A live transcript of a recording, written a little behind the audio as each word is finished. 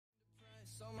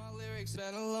It's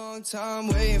been a long time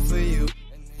waiting for you,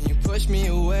 and then you push me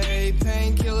away.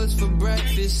 Painkillers for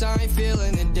breakfast, I ain't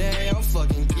feeling the day. I'm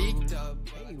fucking geeked up.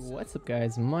 Hey, what's up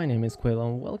guys? My name is Quellow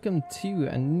and welcome to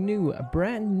a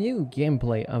brand new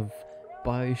gameplay of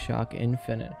BioShock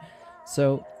Infinite.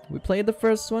 So, we played the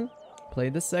first one,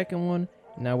 played the second one,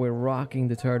 now we're rocking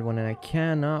the third one, and I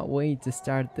cannot wait to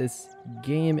start this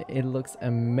game. It looks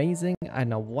amazing. I don't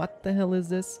know what the hell is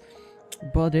this,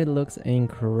 but it looks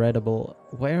incredible.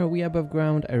 Where are we above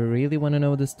ground? I really want to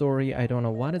know the story. I don't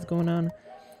know what is going on.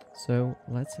 So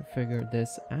let's figure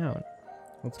this out.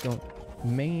 Let's go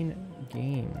main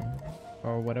game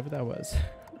or whatever that was.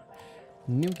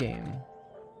 New game.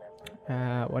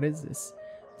 What is this?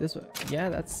 This one? Yeah,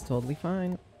 that's totally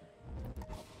fine.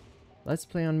 Let's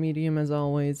play on medium as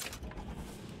always.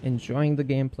 Enjoying the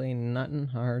gameplay, nothing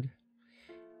hard.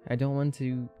 I don't want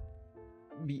to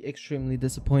be extremely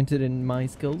disappointed in my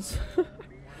skills.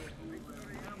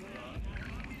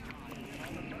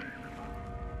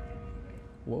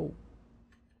 Whoa.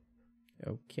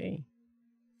 Okay.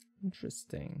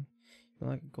 Interesting. You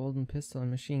like a golden pistol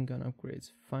and machine gun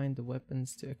upgrades. Find the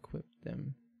weapons to equip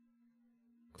them.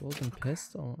 Golden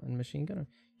pistol and machine gun.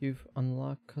 You've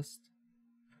unlocked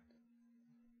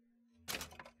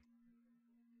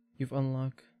You've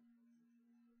unlocked.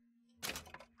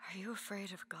 Are you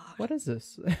afraid of God? What is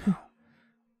this? But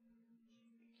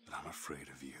I'm afraid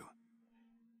of you.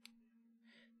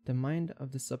 The mind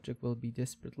of the subject will be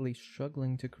desperately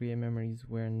struggling to create memories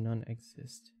where none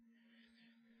exist.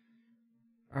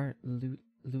 Art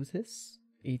Luthis,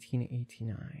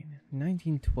 1889,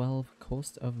 1912,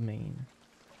 coast of Maine.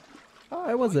 Oh,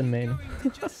 I was in Maine.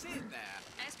 Just sit there.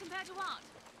 As compared to what?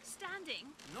 Standing?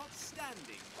 Not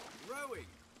standing, rowing.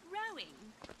 Rowing?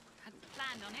 Hadn't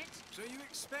planned on it. So you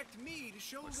expect me to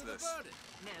shoulder What's the this? burden?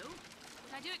 No.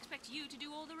 But I do expect you to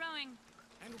do all the rowing.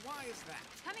 And why is that?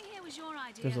 Coming here was your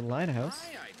idea. There's a lighthouse.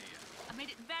 My idea. I've made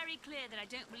it very clear that I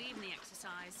don't believe in the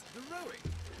exercise. The rowing.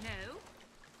 No.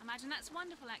 Imagine that's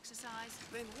wonderful exercise.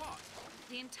 Then what?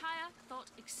 The entire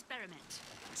thought experiment.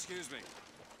 Excuse me.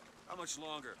 How much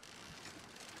longer?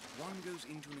 One goes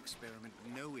into an experiment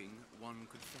knowing one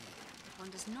could fail. One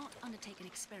does not undertake an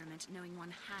experiment knowing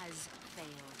one has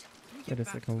failed. Can we That get is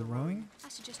back like to a the rowing? rowing. I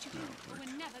suggest you do, but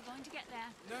we're never going to get there.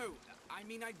 No, I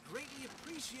mean I'd greatly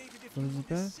appreciate it if you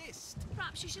would Elizabeth? assist.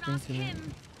 Perhaps you should Think ask to- him.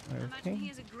 I imagine Okay. he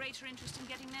has a greater interest in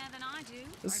getting there than I do.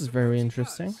 This I is very suppose he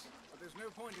interesting. does, but there's no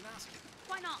point in asking.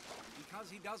 Why not? Because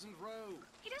he doesn't row.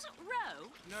 He doesn't row.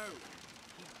 No,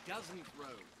 he doesn't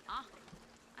row. Ah,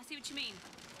 I see what you mean.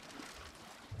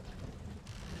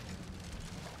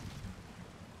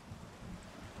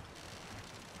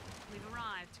 We've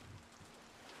arrived.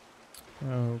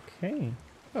 Okay.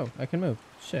 Oh, I can move.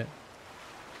 Shit.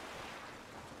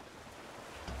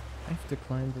 I have to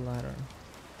climb the ladder.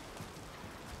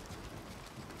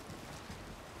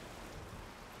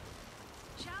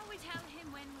 Shall we tell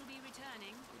him when we'll be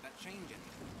returning? Would that change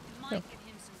anything? It might give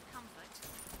him some comfort.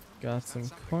 Got some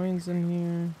coins in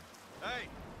here. Hey!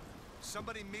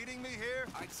 Somebody meeting me here?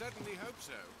 I'd certainly hope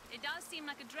so. It does seem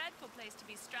like a dreadful place to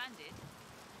be stranded.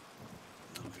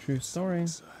 True story.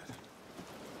 Inside.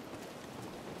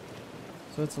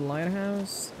 So it's a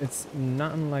lighthouse. It's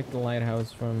not unlike the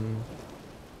lighthouse from...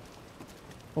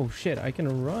 Oh shit, I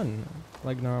can run.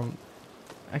 Like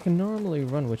I can normally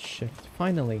run with shift.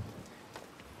 Finally.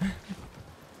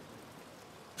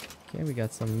 Okay, we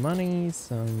got some money,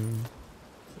 some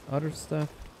other stuff.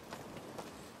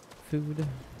 Food.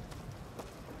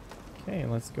 Okay,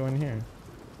 let's go in here.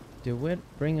 DeWitt,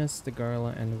 bring us the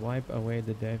Garla and wipe away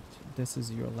the debt. This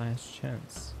is your last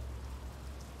chance.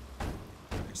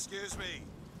 Excuse me.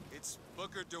 It's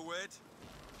Booker DeWitt.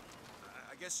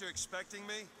 I guess you're expecting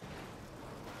me?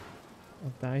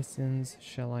 Of thy sins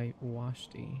shall I wash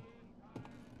thee.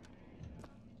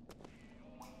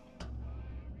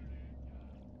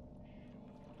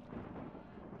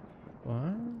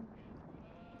 What?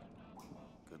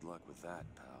 Good luck with that,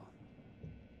 pal.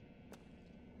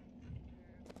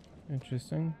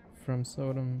 Interesting. From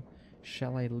Sodom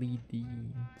shall I lead thee.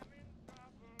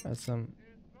 That's some...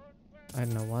 I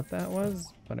don't know what that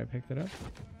was, but I picked it up.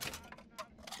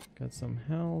 Got some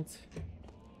health.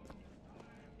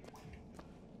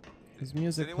 There's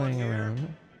music anyone playing here?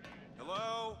 around.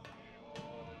 Hello?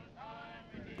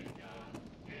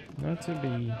 Not to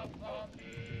be...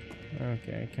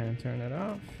 Okay, I can't turn it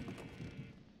off.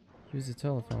 Use the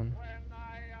telephone.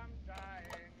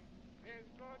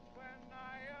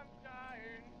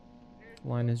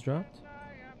 Line is dropped.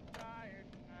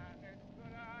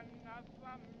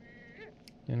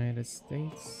 United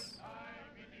States.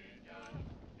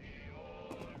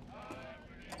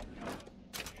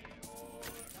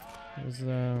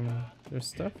 There's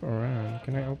stuff around.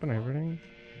 Can I open everything?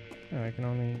 No, I can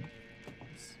only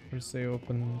per se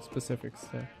open specific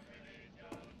stuff.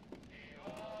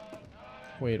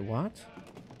 Wait, what?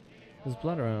 There's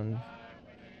blood around.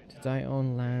 To thy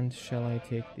own land shall I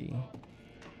take thee.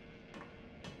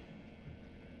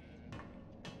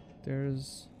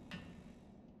 There's...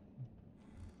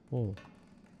 Whoa.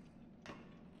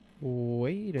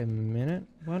 Wait a minute.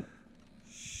 What?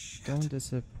 Shit. Don't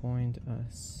disappoint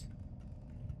us.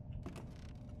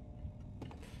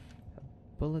 A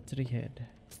bullet to the head.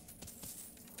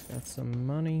 Got some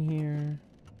money here.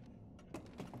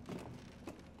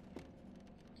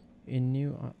 In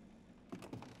New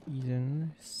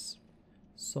Eden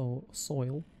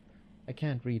soil. I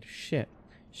can't read shit.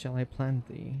 Shall I plant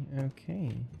thee?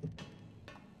 Okay.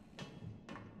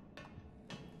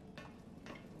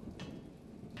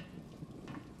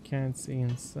 Can't see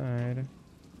inside.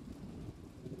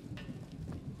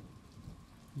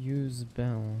 Use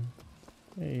bell.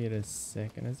 Wait a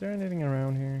second. Is there anything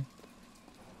around here?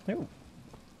 No.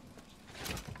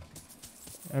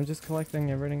 I'm just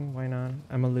collecting everything. Why not?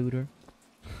 I'm a looter.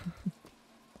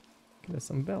 There's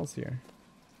some bells here.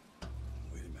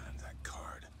 Wait a minute, that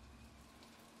card.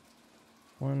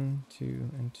 1, 2,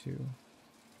 and 2.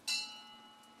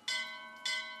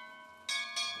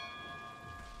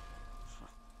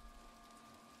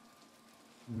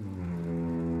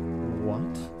 What?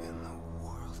 In the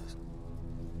world is...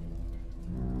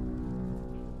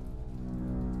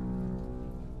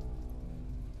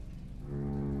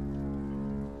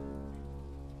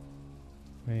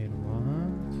 Wait,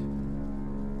 what?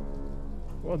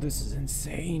 Well, this is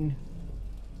insane.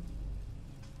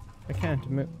 I can't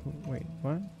move. Wait,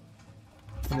 what?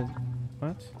 What is...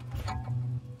 What?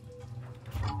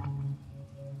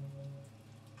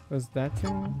 Was that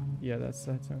tune? Yeah, that's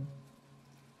that tune.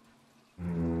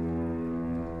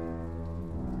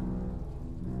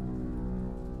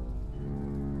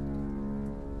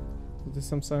 Is this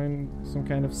some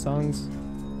kind of songs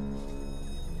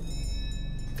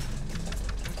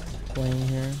playing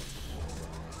here?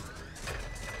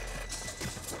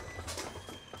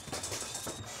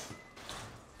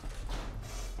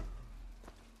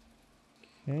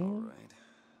 Okay. All right.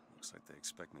 Looks like they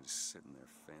expect me to sit in their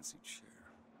fancy chair.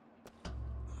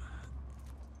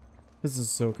 This is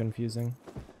so confusing.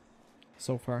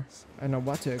 So far, I know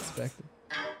what to expect. What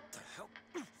the hell?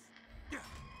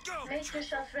 Go! Make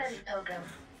yourself ready, Pilgrim.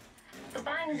 The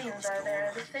bindings are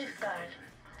there as a safeguard.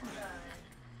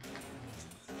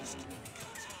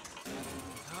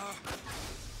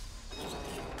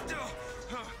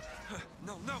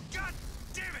 No, no, God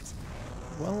damn it!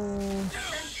 Well,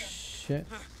 shit.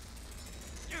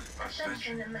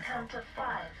 Ascension in the count of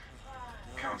 5.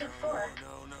 Count of 4.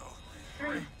 No, no.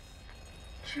 3,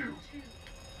 2,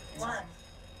 1.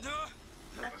 No!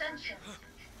 Ascension.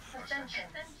 Ascension.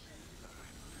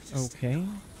 Okay.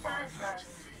 5,000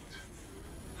 feet.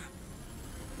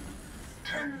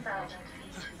 10,000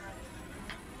 feet.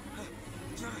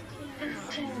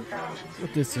 15,000 feet.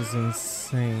 But this is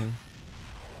insane.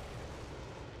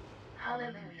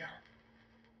 Hallelujah.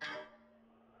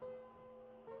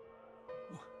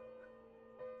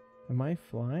 Am I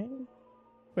flying?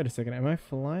 Wait a second, am I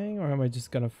flying or am I just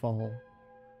gonna fall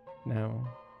now?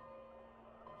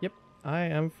 Yep, I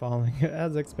am falling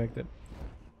as expected.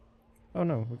 Oh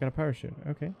no, we got a parachute.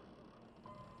 Okay.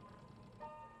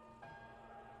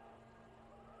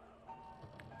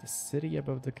 The city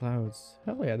above the clouds.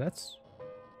 Hell yeah, that's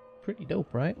pretty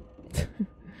dope, right?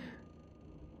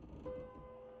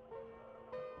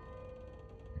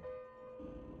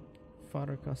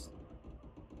 Father cost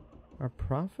our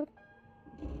prophet?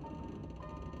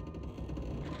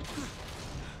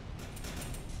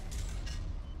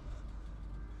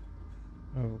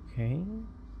 Okay.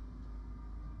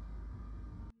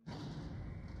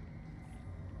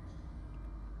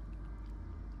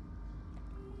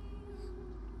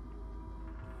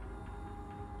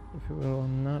 If we will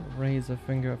not raise a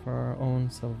finger for our own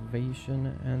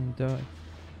salvation and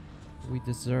we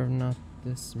deserve not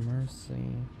this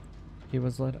mercy. He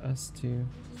was led us to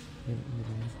the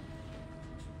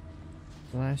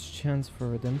last chance for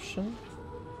redemption.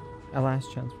 A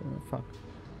last chance for fuck.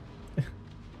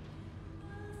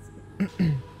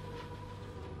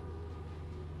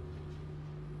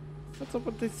 What's up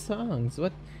with these songs?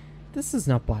 What? This is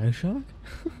not BioShock.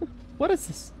 What is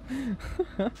this?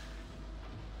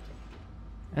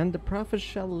 And the prophet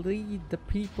shall lead the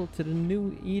people to the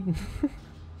new Eden.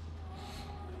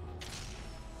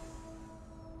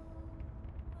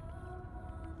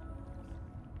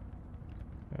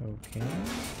 Okay.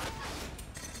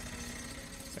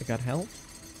 I got help.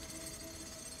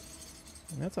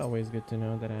 That's always good to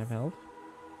know that I have health.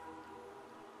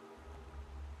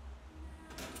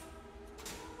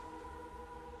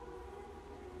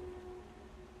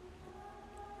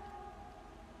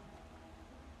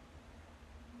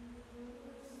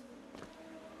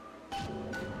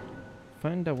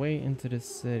 Find a way into the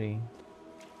city.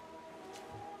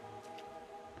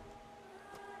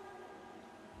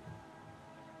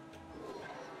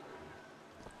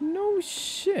 No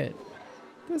shit.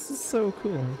 This is so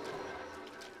cool.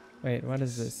 Wait, what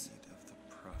is this?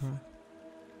 Huh?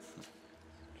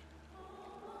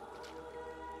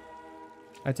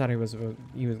 I thought he was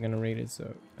gonna read it,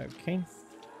 so okay.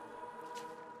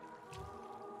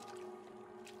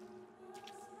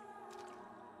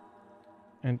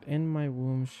 And in my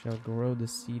womb shall grow the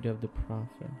seed of the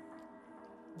prophet.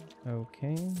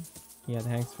 Okay. Yeah,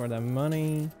 thanks for the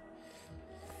money.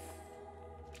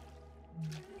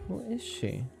 Who is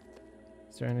she?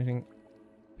 Is there anything?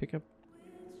 Pick up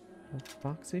a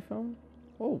boxy phone?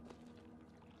 Oh.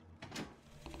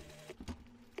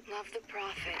 Love the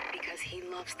prophet because he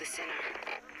loves the sinner.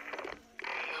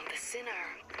 Love the sinner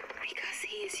because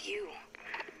he is you.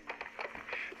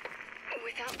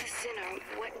 Without the sinner,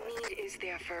 what need is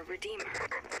there for a redeemer?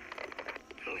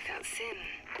 Without sin,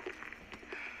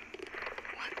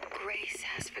 what grace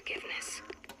has forgiveness?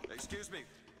 Excuse me,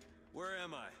 where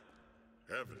am I?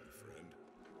 Heaven, friend.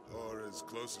 Or as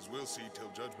close as we'll see till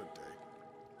Judgment Day.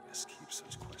 Best keep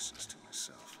such questions to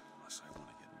myself, unless I want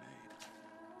to get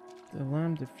made. The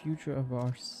lamb, the future of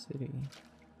our city.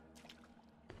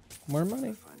 More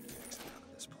money. Find the exit out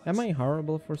of this place. Am I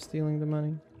horrible for stealing the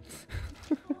money?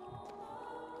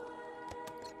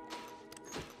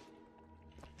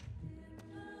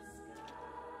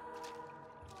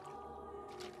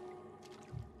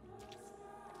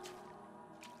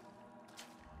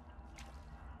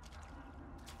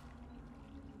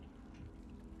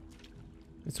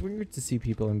 It's weird to see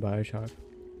people in BioShock.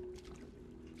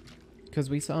 Because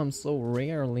we saw them so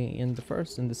rarely in the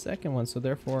first and the second one, so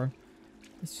therefore,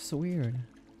 it's just weird.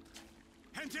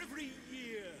 And every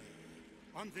year,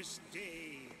 on this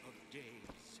day of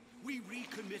days, we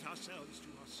recommit ourselves to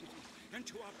our city and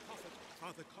to our prophet,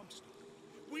 Father Comstock.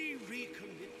 We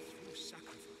recommit through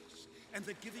sacrifice and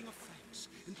the giving of thanks,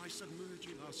 and by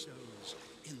submerging ourselves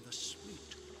in the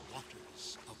sweet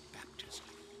waters of baptism.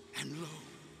 And lo,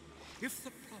 if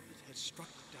the prophet had struck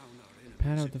down our enemies,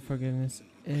 Path of the forgiveness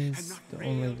is the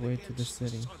only way to the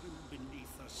city.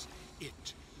 Beneath us,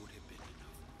 it would have been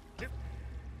enough.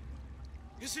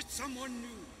 Is it someone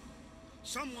new?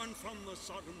 Someone from the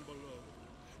Sodom below,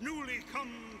 newly come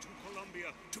to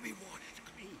Columbia to be washed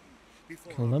clean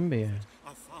before Columbia.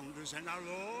 our founders and our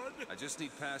Lord? I just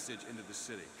need passage into the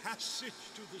city. Passage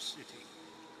to the city.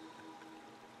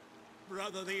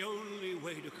 Brother, the only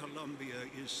way to Columbia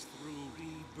is through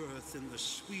rebirth in the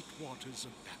sweet waters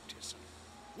of baptism.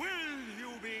 Will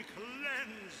you be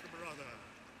cleansed, brother?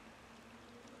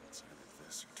 Let's edit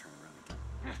this or turn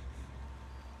around.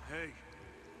 Hey.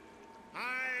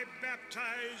 I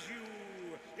baptize you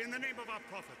in the name of our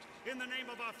prophet, in the name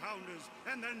of our founders,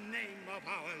 and the name of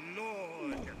our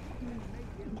Lord.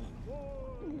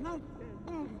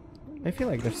 I feel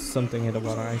like there's something in the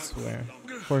water, I swear.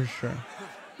 For sure.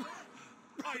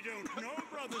 I don't know,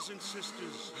 brothers and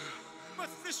sisters, but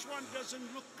this one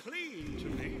doesn't look clean to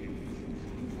me.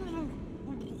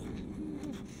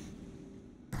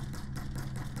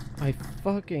 I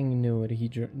fucking knew it. He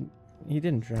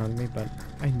didn't drown me, but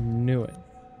I knew it.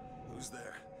 Who's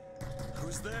there?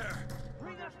 Who's there?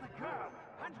 Bring us the girl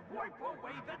and wipe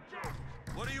away the debt.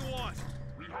 What do you want?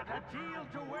 We had a deal,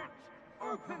 DeWitt.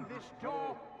 Open this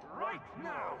door right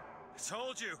now. I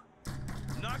told you.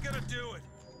 I'm not gonna do it.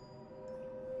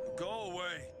 Go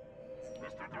away.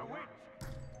 Mr. DeWitt.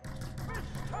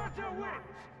 Mr. DeWitt.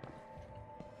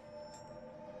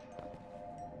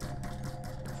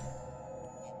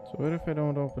 So what if I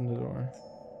don't open the door?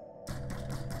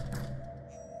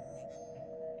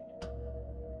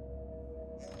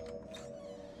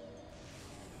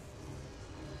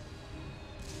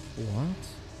 What?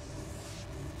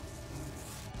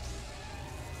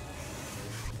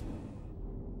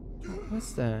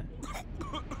 What's that?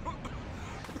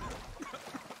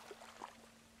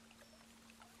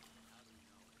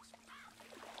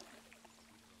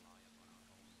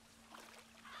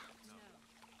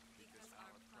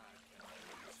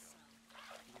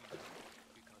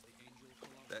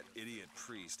 That idiot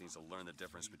priest needs to learn the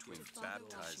difference between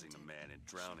baptizing a man and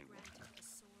drowning one.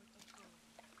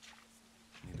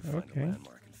 I need to find a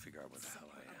landmark and figure out where the hell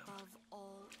I am.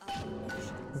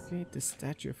 Okay, the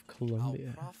Statue of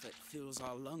Columbia. Our prophet fills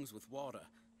our lungs with water,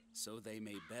 so they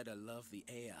may better love the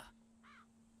air.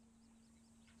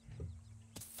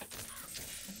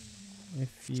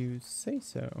 If you say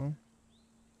so.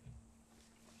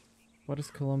 What is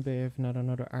Columbia if not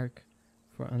another arc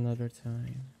for another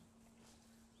time?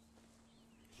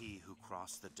 He who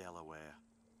crossed the Delaware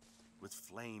with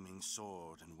flaming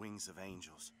sword and wings of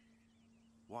angels,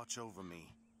 watch over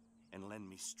me and lend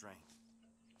me strength.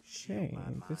 Okay, My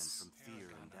mind this from fear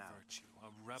and doubt, Virtue, a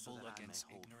rebel so that I against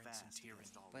may hold ignorance and fast tyranny.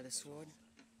 against all By the that sword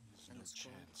and No the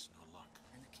scroll chance, no luck.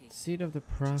 and the key. seed of the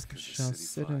prophet 'cause the shall city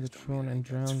sit on the flies don't throne mean and it ain't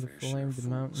got drown its the fair share flame of the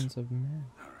fools. mountains of men.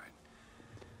 All right.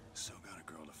 Still got a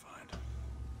girl to find.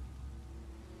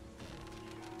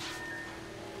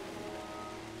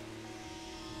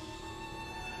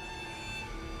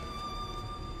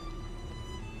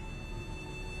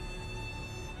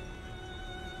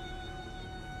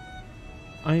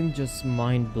 I'm just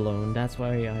mind blown. That's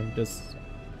why I'm just...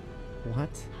 What?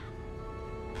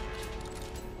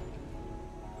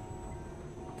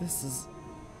 This is...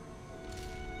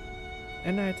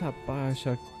 And I thought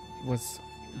BioShock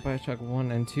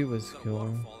 1 and 2 was cool.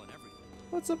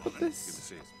 What's up with Good to this?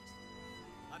 see you.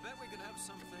 I bet we could have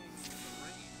something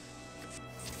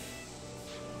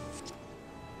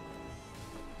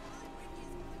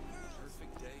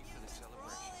perfect day for the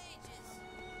celebration.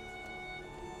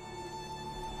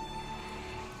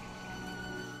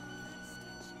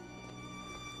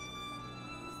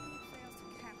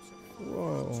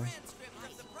 Whoa.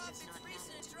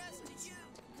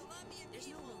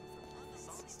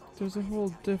 There's a whole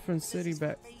different city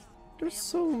back. There's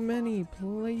so many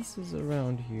places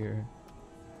around here.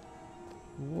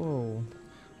 Whoa.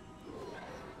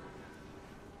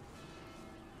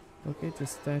 Locate the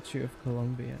Statue of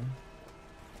Columbia.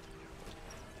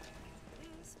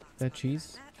 That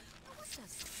cheese?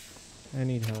 I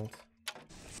need help.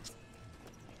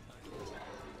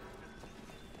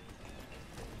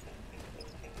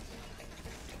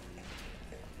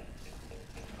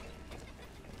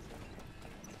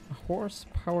 A horse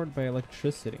powered by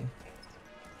electricity.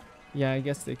 Yeah, I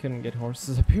guess they couldn't get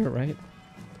horses up here, right?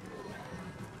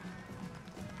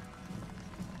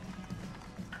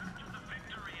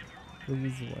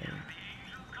 Please wait.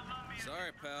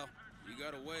 Sorry, pal. You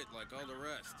gotta wait like all the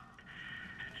rest.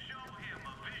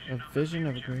 A vision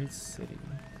of a great city.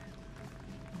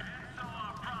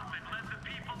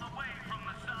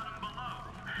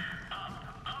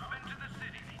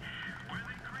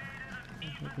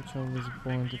 The child was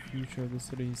born, the future of the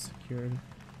city is secured.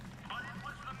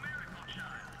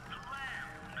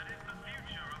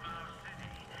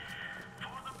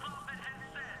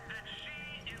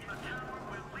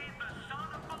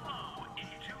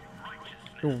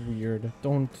 You're weird.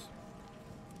 Don't.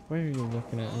 Why are you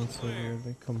looking at me so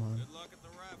weirdly? Come on. Good luck at the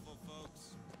raffle,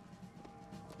 folks.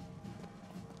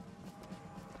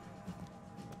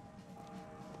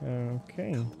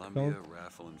 Okay. Columbia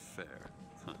Raffle and Fair.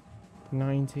 Huh.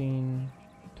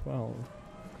 1912.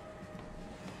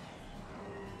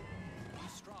 Be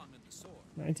strong in the sword.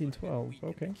 1912.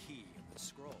 Okay. The key and the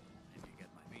scroll, if you get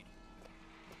my meaning.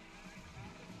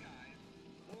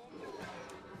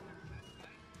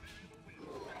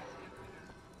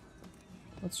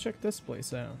 Let's check this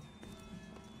place out.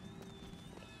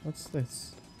 What's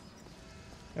this?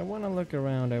 I want to look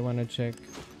around. I want to check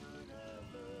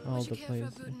all Would the you care for a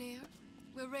places. boutonniere?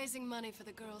 We're raising money for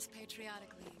the Girls'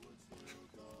 Patriotic League.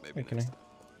 Maybe Hey, can I?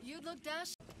 You'd look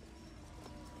dash.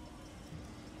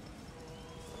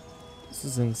 This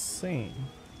is insane.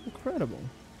 Incredible.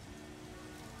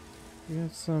 We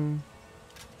have some...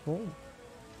 Oh.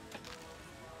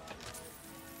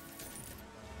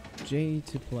 J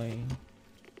to play.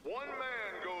 One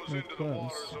man goes We're into the close.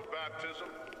 waters of baptism.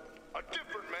 A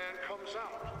different man comes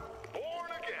out, born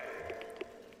again.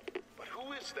 But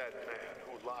who is that man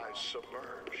who lies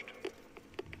submerged?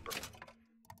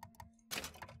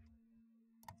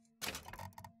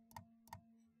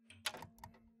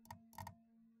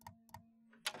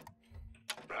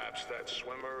 Perhaps that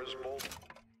swimmer is both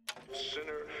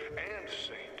sinner and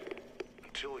saint,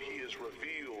 until he is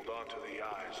revealed unto the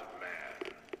eyes of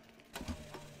man.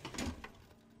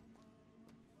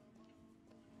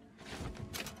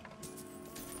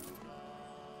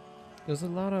 There's a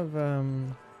lot of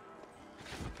Honor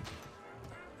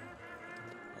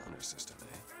system,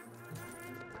 eh?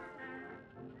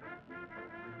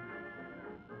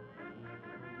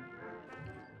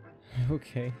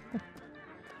 Okay.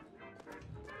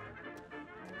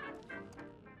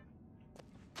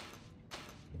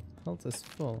 Health is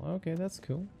full. Okay, that's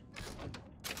cool.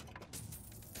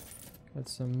 Got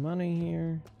some money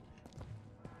here.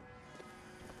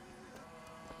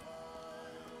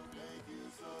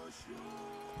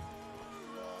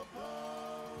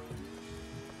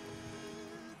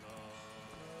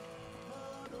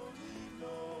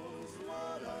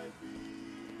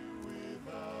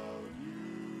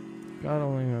 God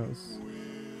only knows.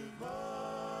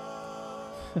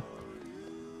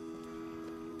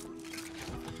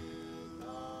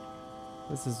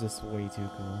 This is just way too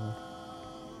cool.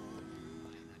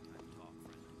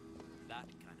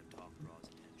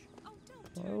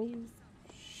 Oh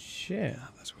shit. Yeah,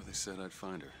 that's where they said I'd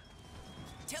find her.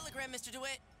 Telegram, Mr.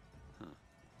 DeWitt. Huh.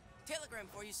 Telegram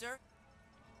for you, sir.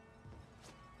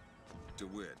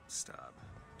 DeWitt, stop.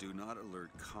 Do not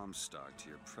alert Comstock to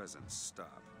your presence.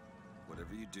 Stop.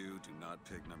 Whatever you do, do not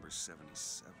pick number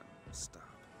 77.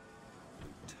 Stop.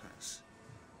 Tess.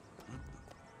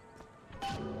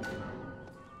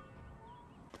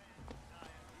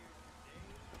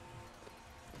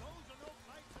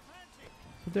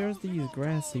 So there's these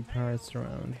grassy parts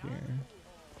around here,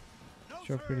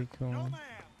 which are pretty cool.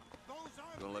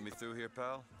 Gonna let me through here,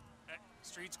 pal?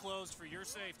 Street's closed for your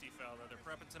safety, fella. They're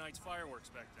prepping tonight's fireworks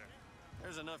back there.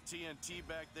 There's enough TNT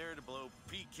back there to blow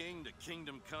Peking to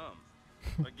Kingdom Come.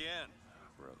 Again.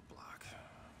 Roadblock.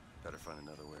 Better find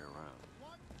another way around.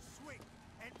 One swing,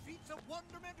 and feats of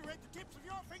wonderment are at the tips of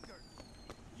your fingers.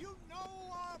 You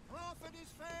know our prophet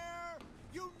is fair.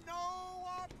 You know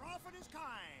our prophet is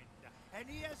kind. And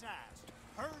he has asked,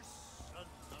 personally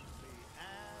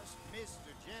asked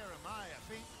Mr. Jeremiah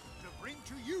Fink to bring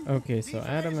to you. Okay, so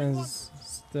Adam is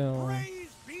still.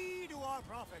 Praise be to our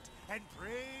prophet, and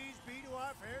praise be to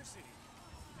our fair city.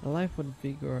 A life with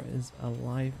vigor is a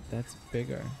life that's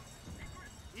bigger.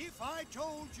 If I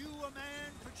told you a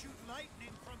man could shoot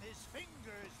lightning from his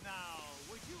fingers now,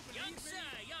 would you believe Young me? sir,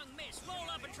 young miss, roll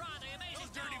up and try the amazing. Those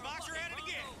dirty boxer at it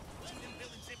again.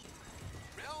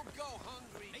 Don't go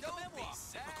hungry. Don't be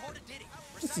sad. Record a ditty.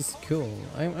 This is cool.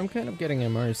 I'm kind of getting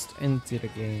immersed into the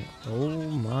game. Oh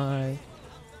my.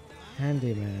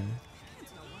 Handyman.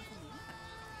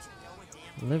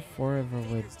 Live forever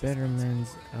with better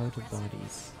men's outer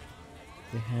bodies.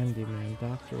 The handyman.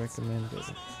 Doctor recommended.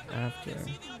 After.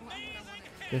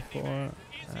 Before.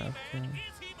 After.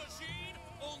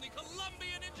 Only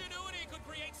Colombian ingenuity could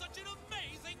create such an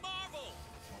amazing marvel.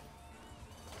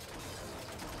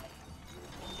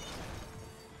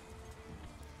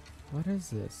 What is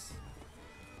this?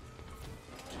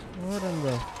 What in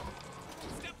the...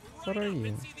 What are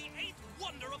you?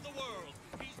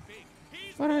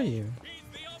 What are you?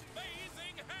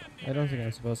 I don't think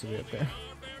I'm supposed to be up there. Have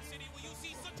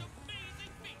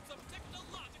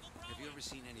you ever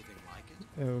seen anything like it?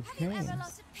 Okay. Have you ever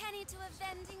lost a penny to a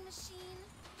vending machine?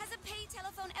 Has a pay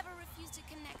telephone ever refused to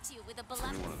connect you with a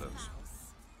beloved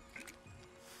spouse?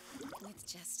 With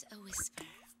just a whisper,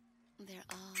 they're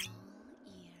all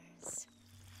ears.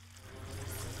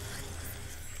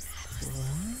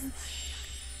 What?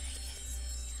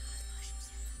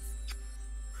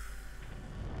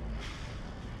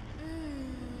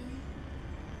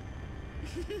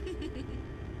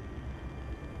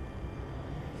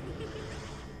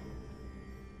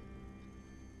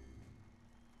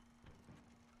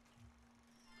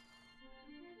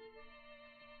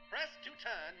 Press to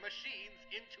turn machines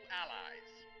into allies.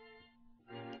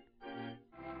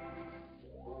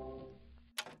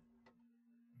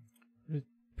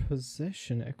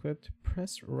 Position equipped.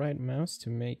 Press right mouse to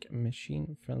make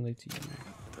machine friendly to you.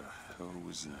 What the hell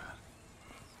was that?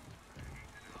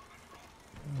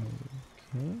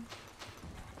 Okay.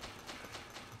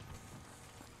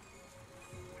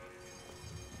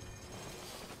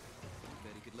 I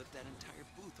bet he could lift that entire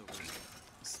booth over there.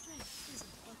 Strength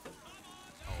isn't weapon.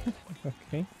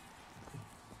 Okay.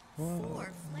 Whoa.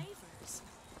 4 flavors.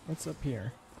 What's up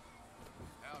here?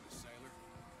 Howdy, sailor.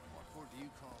 What port do you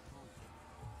call home?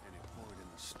 Any port in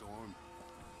the storm?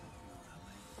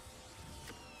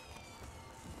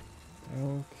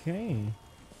 Okay.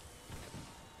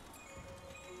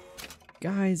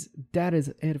 Guys, that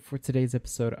is it for today's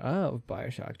episode of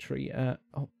BioShock 3.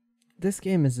 This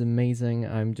game is amazing.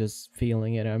 I'm just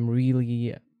feeling it. I'm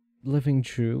really living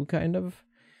true, kind of.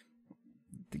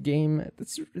 The game,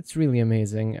 it's really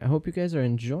amazing. I hope you guys are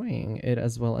enjoying it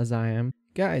as well as I am.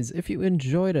 Guys, if you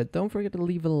enjoyed it, don't forget to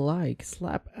leave a like,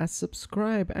 slap a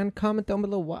subscribe, and comment down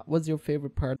below what was your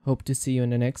favorite part. Hope to see you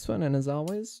in the next one, and as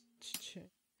always, cha-ching.